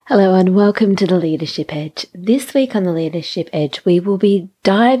Hello and welcome to the Leadership Edge. This week on the Leadership Edge, we will be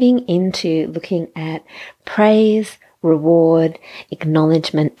diving into looking at praise, reward,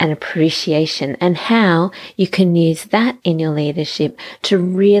 acknowledgement and appreciation and how you can use that in your leadership to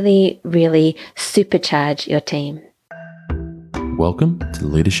really supercharge your team. Welcome to the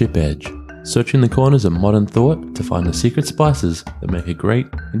Leadership Edge, searching the corners of modern thought to find the secret spices that make a great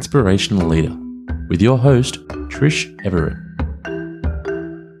inspirational leader. With your host, Trish Everett.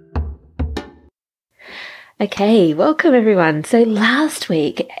 Okay, welcome everyone. So last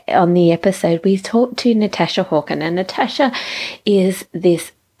week on the episode, we talked to Natasha Hawker. And Natasha is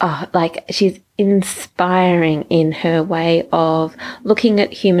this, she's inspiring in her way of looking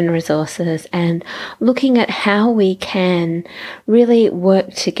at human resources and looking at how we can really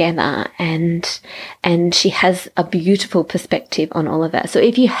work together, and she has a beautiful perspective on all of that. So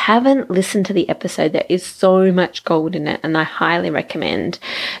if you haven't listened to the episode, there is so much gold in it, and I highly recommend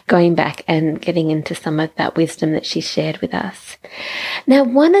going back and getting into some of that wisdom that she shared with us. Now,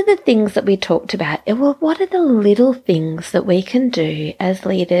 one of the things that we talked about, what are the little things that we can do as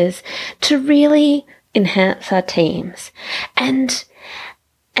leaders to really enhance our teams? And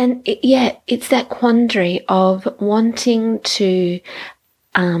it's that quandary of wanting to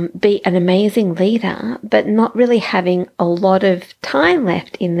be an amazing leader, but not really having a lot of time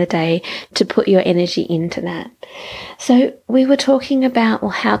left in the day to put your energy into that. So we were talking about,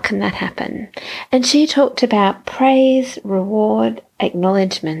 well, how can that happen? And she talked about praise, reward,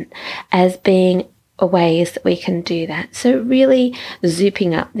 acknowledgement as being ways that we can do that. So really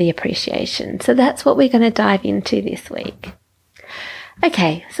zooping up the appreciation. So that's what we're going to dive into this week.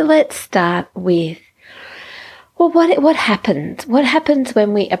 Okay, so let's start with, well, what happens? What happens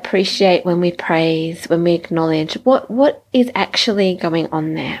when we appreciate, when we praise, when we acknowledge? What is actually going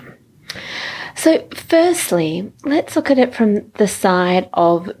on there? So firstly, let's look at it from the side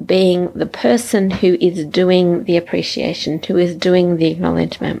of being the person who is doing the appreciation, who is doing the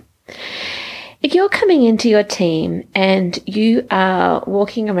acknowledgement. If you're coming into your team and you are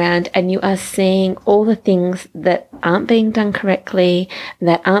walking around and you are seeing all the things that aren't being done correctly,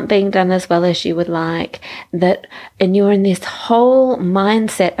 that aren't being done as well as you would like, and you're in this whole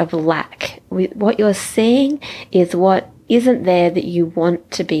mindset of lack, what you're seeing is what isn't there that you want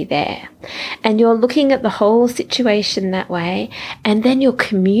to be there. And you're looking at the whole situation that way, and then you're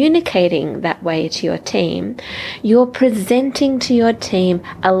communicating that way to your team. You're presenting to your team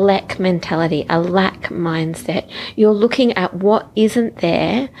a lack mentality, a lack mindset. You're looking at what isn't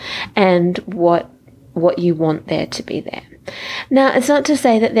there and what you want there to be there. Now, it's not to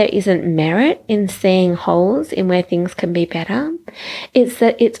say that there isn't merit in seeing holes in where things can be better. It's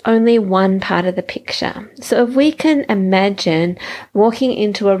that it's only one part of the picture. So if we can imagine walking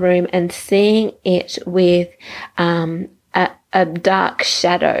into a room and seeing it with a dark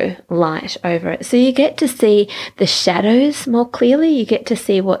shadow light over it. So you get to see the shadows more clearly. You get to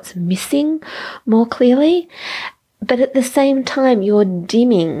see what's missing more clearly. But at the same time, you're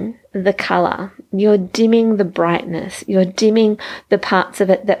dimming the color, you're dimming the brightness, you're dimming the parts of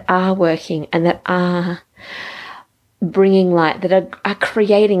it that are working and that are bringing light, that are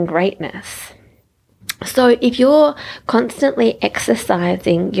creating greatness. So if you're constantly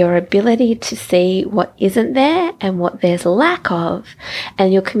exercising your ability to see what isn't there and what there's lack of,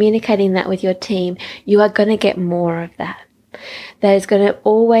 and you're communicating that with your team, you are going to get more of that. There's going to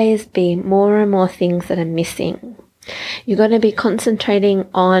always be more and more things that are missing. You're going to be concentrating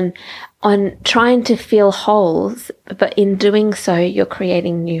on trying to fill holes, but in doing so, you're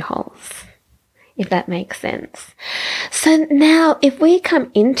creating new holes, if that makes sense. So now if we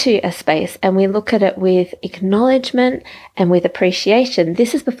come into a space and we look at it with acknowledgement and with appreciation,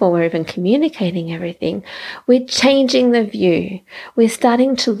 this is before we're even communicating everything, we're changing the view. We're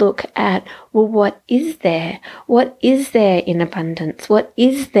starting to look at, well, what is there? What is there in abundance? What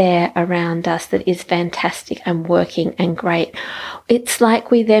is there around us that is fantastic and working and great? It's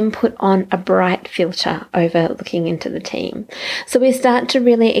like we then put on a bright filter over looking into the team. So we start to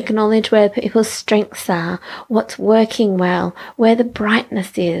really acknowledge where people's strengths are, what's working well, where the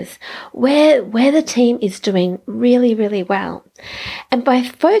brightness is, where the team is doing really well. And by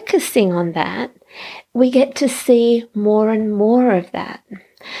focusing on that, we get to see more and more of that.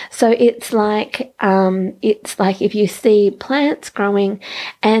 So it's like if you see plants growing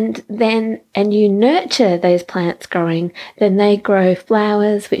and you nurture those plants growing, then they grow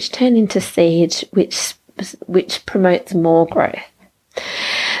flowers which turn into seeds, which promotes more growth.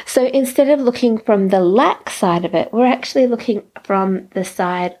 So instead of looking from the lack side of it, we're actually looking from the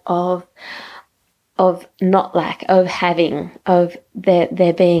side of of not lack, of having, of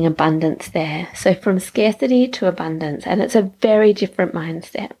there being abundance there. So from scarcity to abundance, and it's a very different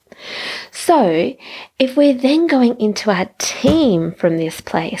mindset. So if we're then going into our team from this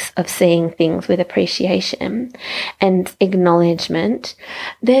place of seeing things with appreciation and acknowledgement,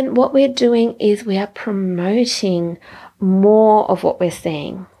 then what we're doing is we are promoting more of what we're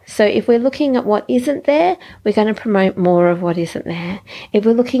seeing. So if we're looking at what isn't there, we're going to promote more of what isn't there. If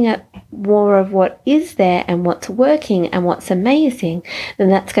we're looking at more of what is there and what's working and what's amazing, then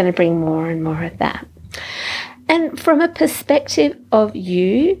that's going to bring more and more of that. And from a perspective of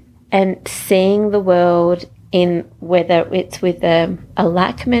you and seeing the world in whether it's with a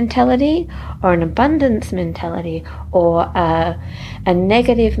lack mentality or an abundance mentality or a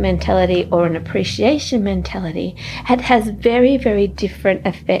negative mentality or an appreciation mentality, it has very, very different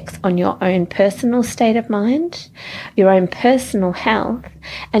effects on your own personal state of mind, your own personal health,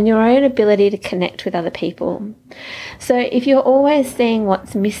 and your own ability to connect with other people. So if you're always seeing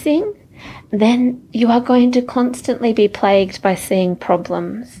what's missing, then you are going to constantly be plagued by seeing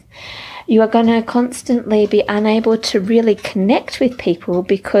problems. You are going to constantly be unable to really connect with people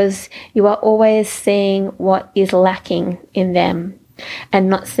because you are always seeing what is lacking in them and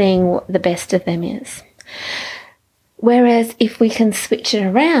not seeing what the best of them is. Whereas if we can switch it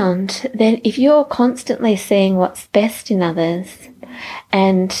around, then if you're constantly seeing what's best in others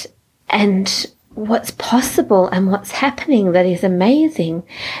and what's possible and what's happening that is amazing,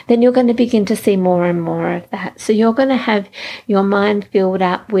 then you're going to begin to see more and more of that. So you're going to have your mind filled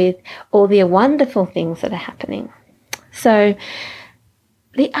up with all the wonderful things that are happening. So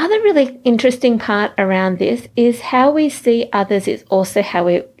the other really interesting part around this is how we see others is also how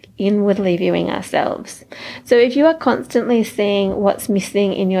we're inwardly viewing ourselves. So if you are constantly seeing what's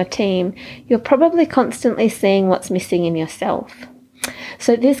missing in your team, you're probably constantly seeing what's missing in yourself.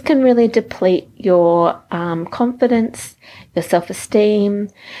 So this can really deplete your confidence, your self-esteem,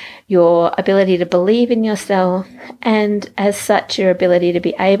 your ability to believe in yourself, and as such, your ability to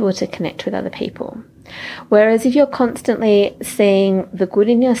be able to connect with other people. Whereas if you're constantly seeing the good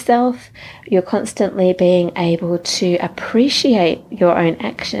in yourself, you're constantly being able to appreciate your own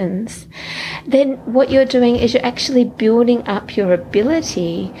actions, then what you're doing is you're actually building up your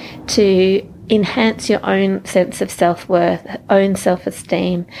ability to enhance your own sense of self-worth, own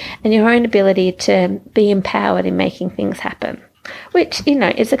self-esteem, and your own ability to be empowered in making things happen, which,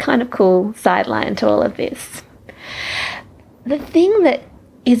 is a kind of cool sideline to all of this. The thing that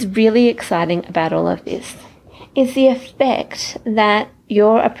is really exciting about all of this is the effect that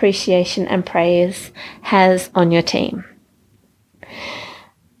your appreciation and praise has on your team.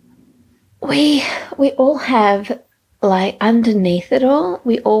 We all have, underneath it all,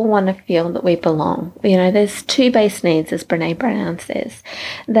 we all want to feel that we belong. There's two base needs, as Brené Brown says,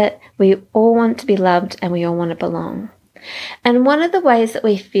 that we all want to be loved and we all want to belong. And one of the ways that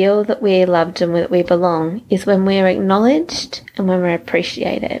we feel that we're loved and that we belong is when we're acknowledged and when we're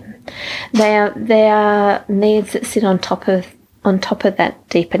appreciated. They are needs that sit on top of that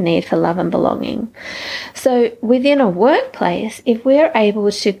deeper need for love and belonging. So within a workplace, if we're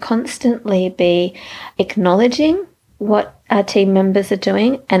able to constantly be acknowledging what our team members are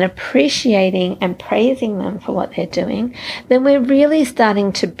doing and appreciating and praising them for what they're doing, then we're really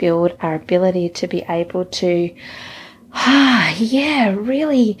starting to build our ability to be able to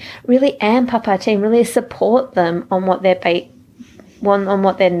really, really amp up our team, really support them on what their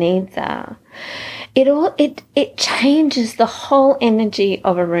needs are. It changes the whole energy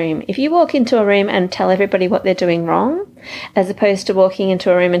of a room. If you walk into a room and tell everybody what they're doing wrong, as opposed to walking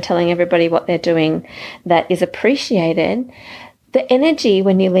into a room and telling everybody what they're doing that is appreciated, the energy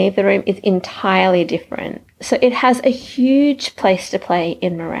when you leave the room is entirely different. So it has a huge place to play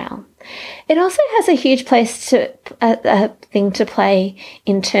in morale. It also has a huge thing to play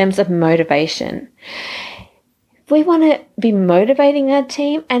in terms of motivation. We want to be motivating our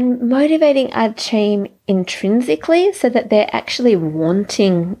team and motivating our team intrinsically so that they're actually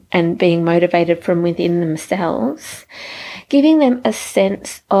wanting and being motivated from within themselves, giving them a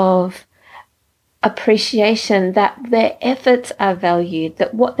sense of appreciation that their efforts are valued,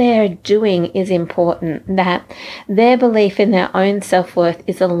 that what they are doing is important, that their belief in their own self-worth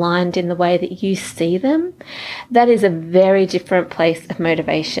is aligned in the way that you see them. That is a very different place of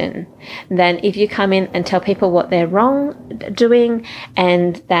motivation than if you come in and tell people what they're doing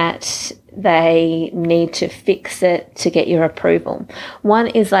and that they need to fix it to get your approval. One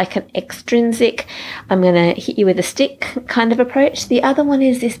is like an extrinsic, I'm going to hit you with a stick kind of approach. The other one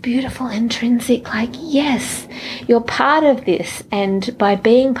is this beautiful intrinsic, yes, you're part of this. And by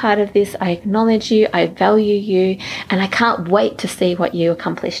being part of this, I acknowledge you, I value you, and I can't wait to see what you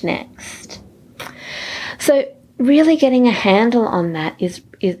accomplish next. So really getting a handle on that is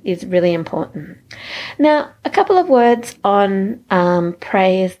really important. Now, a couple of words on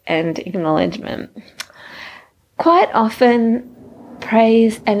praise and acknowledgement. Quite often,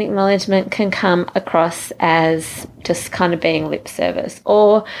 praise and acknowledgement can come across as just kind of being lip service,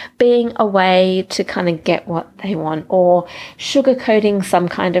 or being a way to kind of get what they want, or sugarcoating some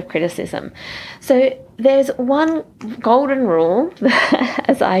kind of criticism. So there's one golden rule,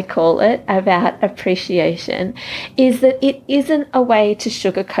 as I call it, about appreciation, is that it isn't a way to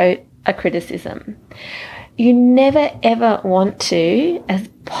sugarcoat a criticism. You never ever want to,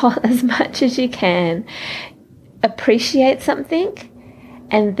 as much as you can, appreciate something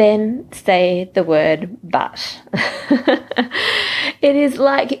and then say the word but. It is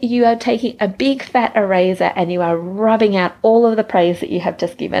like you are taking a big fat eraser and you are rubbing out all of the praise that you have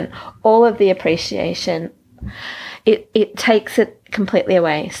just given, all of the appreciation. It takes it completely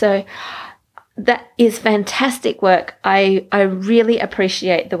away. So that is fantastic work. I really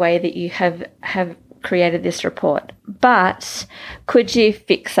appreciate the way that you have created this report. But could you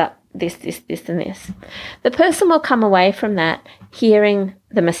fix up this, and this? The person will come away from that hearing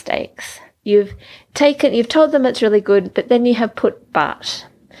the mistakes. You've told them it's really good, but then you have put but.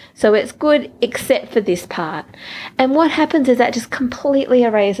 So it's good except for this part. And what happens is that just completely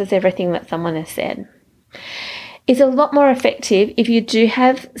erases everything that someone has said. It's a lot more effective if you do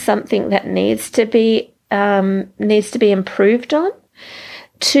have something that needs to be improved on,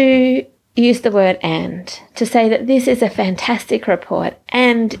 to use the word and, to say that this is a fantastic report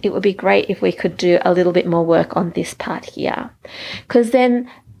and it would be great if we could do a little bit more work on this part here. Because then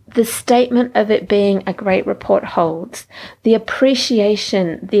the statement of it being a great report holds. The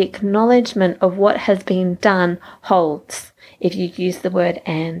appreciation, the acknowledgement of what has been done holds if you use the word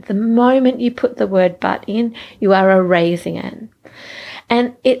and. The moment you put the word but in, you are erasing it.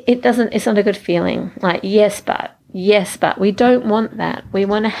 And it's not a good feeling. Like, yes, but. Yes, but we don't want that. We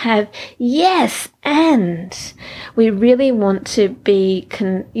want to have yes, and we really want to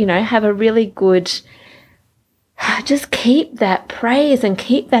have a really good, just keep that praise and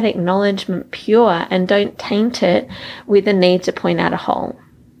keep that acknowledgement pure, and don't taint it with the need to point out a hole.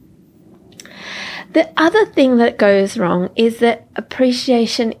 The other thing that goes wrong is that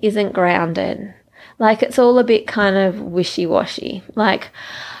appreciation isn't grounded. Like, it's all a bit kind of wishy-washy. Like,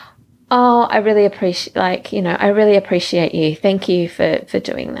 oh, I really appreciate you. Thank you for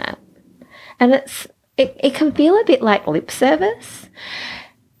doing that. And it can feel a bit like lip service.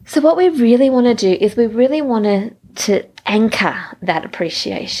 So what we really want to do is we really want to anchor that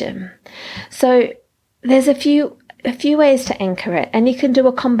appreciation. So there's a few ways to anchor it, and you can do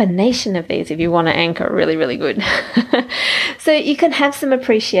a combination of these if you want to anchor really, really good. So you can have some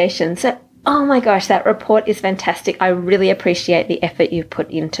appreciation. So, oh my gosh, that report is fantastic. I really appreciate the effort you've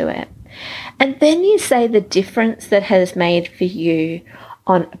put into it. And then you say the difference that has made for you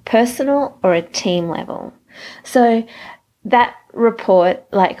on a personal or a team level. So that report,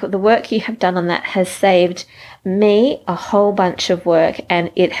 like the work you have done on that, has saved me a whole bunch of work,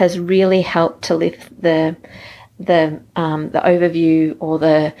 and it has really helped to lift the overview or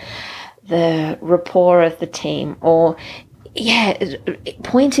the rapport of the team, or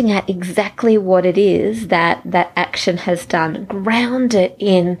pointing at exactly what it is that action has done. Ground it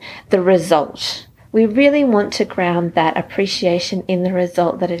in the result. We really want to ground that appreciation in the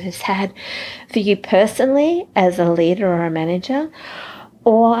result that it has had for you personally as a leader or a manager,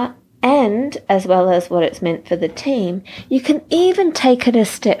 and as well as what it's meant for the team. You can even take it a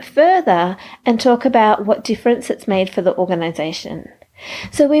step further and talk about what difference it's made for the organization.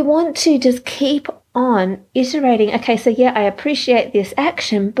 So we want to just keep on iterating. Okay, so yeah, I appreciate this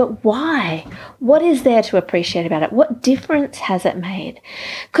action, but why? What is there to appreciate about it? What difference has it made?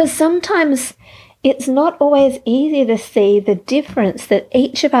 Because sometimes it's not always easy to see the difference that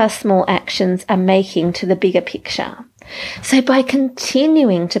each of our small actions are making to the bigger picture. So by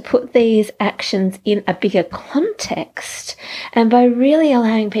continuing to put these actions in a bigger context, and by really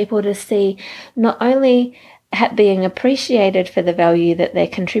allowing people to see not only being appreciated for the value that they're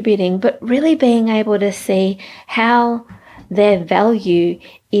contributing, but really being able to see how their value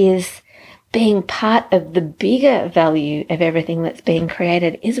is being part of the bigger value of everything that's being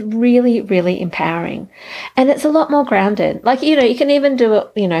created, is really, really empowering. And it's a lot more grounded. Like, you can even do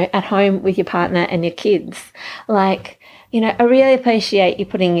it, at home with your partner and your kids. Like, I really appreciate you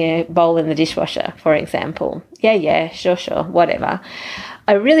putting your bowl in the dishwasher, for example. Yeah, sure, whatever.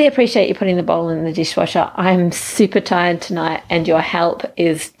 I really appreciate you putting the bowl in the dishwasher. I'm super tired tonight, and your help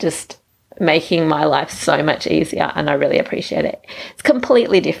is just making my life so much easier, and I really appreciate it. It's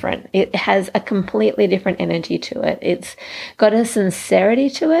completely different. It has a completely different energy to it. It's got a sincerity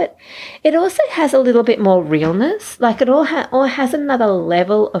to it. It also has a little bit more realness. Like it all has another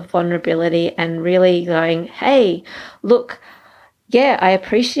level of vulnerability and really going, hey, look, yeah, I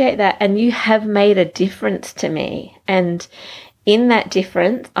appreciate that, and you have made a difference to me. And in that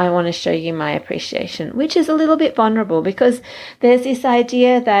difference, I want to show you my appreciation, which is a little bit vulnerable because there's this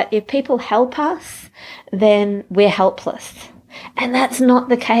idea that if people help us, then we're helpless. And that's not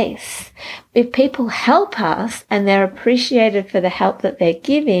the case. If people help us and they're appreciated for the help that they're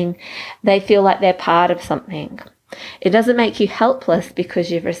giving, they feel like they're part of something. It doesn't make you helpless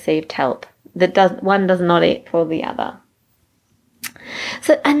because you've received help. One does not equal the other.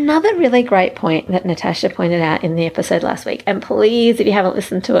 So another really great point that Natasha pointed out in the episode last week, and please, if you haven't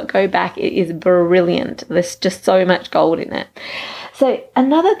listened to it, go back. It is brilliant. There's just so much gold in it. So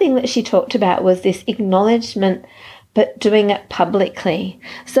another thing that she talked about was this acknowledgement, but doing it publicly.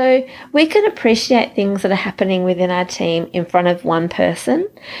 So we can appreciate things that are happening within our team in front of one person.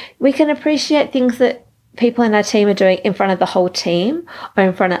 We can appreciate things that people in our team are doing in front of the whole team or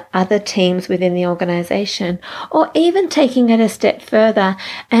in front of other teams within the organisation, or even taking it a step further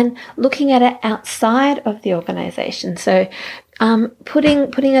and looking at it outside of the organisation. So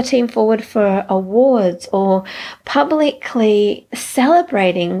putting a team forward for awards or publicly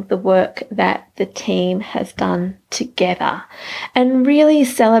celebrating the work that the team has done together and really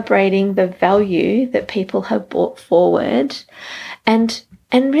celebrating the value that people have brought forward and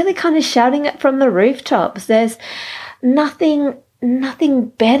really kind of shouting it from the rooftops. There's nothing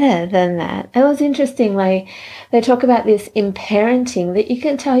better than that. It was interesting, like they talk about this in parenting, that you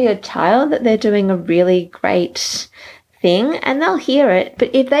can tell your child that they're doing a really great thing and they'll hear it,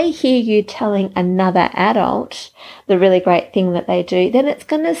 but if they hear you telling another adult the really great thing that they do, then it's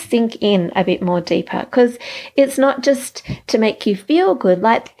going to sink in a bit more deeper, because it's not just to make you feel good.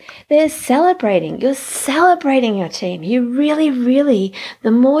 Like you're celebrating your team. You really, the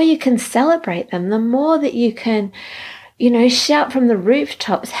more you can celebrate them, the more that you can, shout from the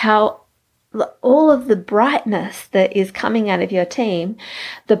rooftops how all of the brightness that is coming out of your team,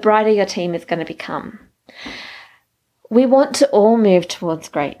 the brighter your team is going to become. We want to all move towards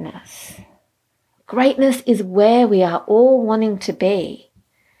greatness. Greatness is where we are all wanting to be.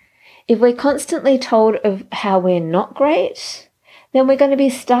 If we're constantly told of how we're not great, then we're going to be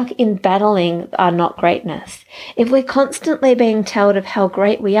stuck in battling our not greatness. If we're constantly being told of how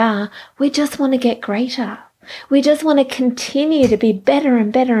great we are, we just want to get greater. We just want to continue to be better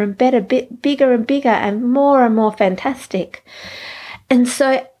and better and better, bigger and bigger and more fantastic. And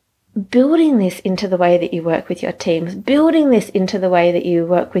so building this into the way that you work with your teams, building this into the way that you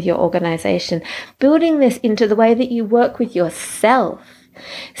work with your organization, building this into the way that you work with yourself,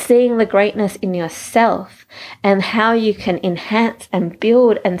 seeing the greatness in yourself and how you can enhance and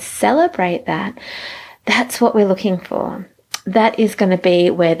build and celebrate that. That's what we're looking for. That is going to be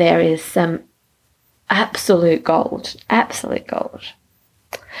where there is some absolute gold.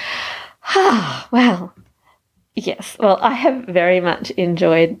 Wow. Yes, well, I have very much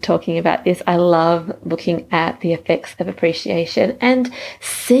enjoyed talking about this. I love looking at the effects of appreciation and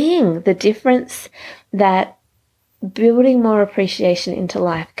seeing the difference that building more appreciation into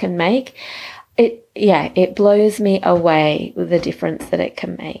life can make. It blows me away with the difference that it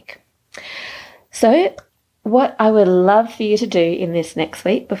can make. So what I would love for you to do in this next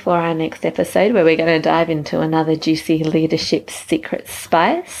week before our next episode, where we're going to dive into another juicy leadership secret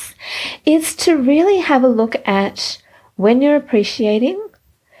spice, is to really have a look at when you're appreciating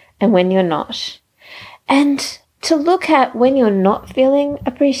and when you're not. And to look at when you're not feeling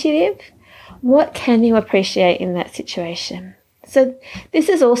appreciative, what can you appreciate in that situation? So this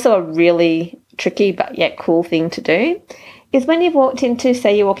is also a really tricky but yet cool thing to do, is when you've walked into,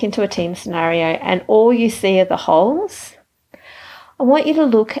 say you walk into a team scenario and all you see are the holes, I want you to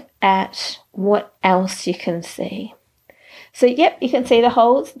look at what else you can see. So, yep, you can see the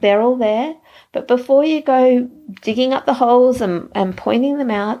holes, they're all there. But before you go digging up the holes and pointing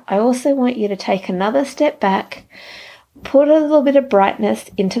them out, I also want you to take another step back, put a little bit of brightness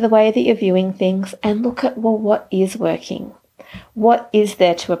into the way that you're viewing things and look at, well, what is working? What is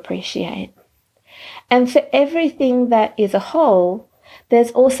there to appreciate? And for everything that is a hole,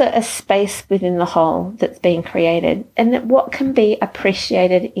 there's also a space within the hole that's being created, and that what can be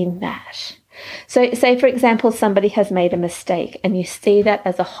appreciated in that. So say, for example, somebody has made a mistake and you see that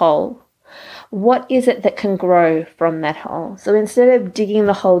as a hole. What is it that can grow from that hole? So instead of digging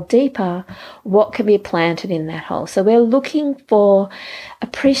the hole deeper, what can be planted in that hole? So we're looking for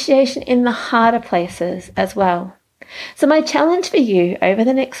appreciation in the harder places as well. So my challenge for you over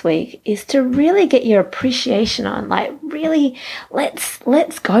the next week is to really get your appreciation on, like really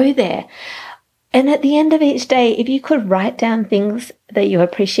let's go there. And at the end of each day, if you could write down things that you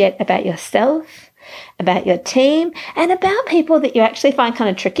appreciate about yourself, about your team, and about people that you actually find kind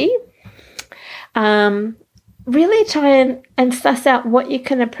of tricky, really try and suss out what you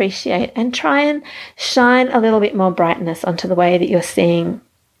can appreciate and try and shine a little bit more brightness onto the way that you're seeing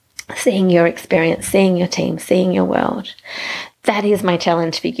your experience, seeing your team, seeing your world. That is my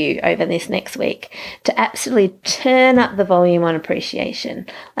challenge for you over this next week, to absolutely turn up the volume on appreciation,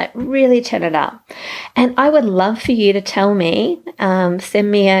 like really turn it up. And I would love for you to tell me,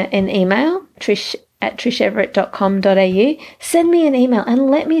 send me an email, trish@trisheverett.com.au. Send me an email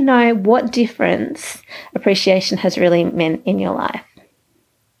and let me know what difference appreciation has really meant in your life.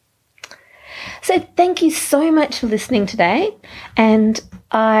 So thank you so much for listening today. And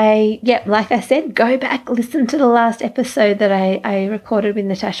like I said, go back, listen to the last episode that I recorded with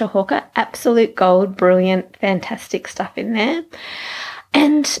Natasha Hawker. Absolute gold, brilliant, fantastic stuff in there.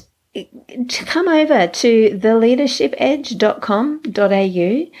 And to come over to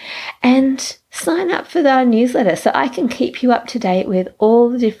theleadershipedge.com.au and sign up for our newsletter so I can keep you up to date with all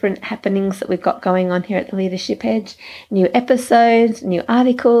the different happenings that we've got going on here at the Leadership Edge. New episodes, new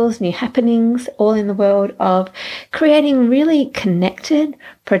articles, new happenings, all in the world of creating really connected,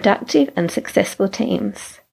 productive and successful teams.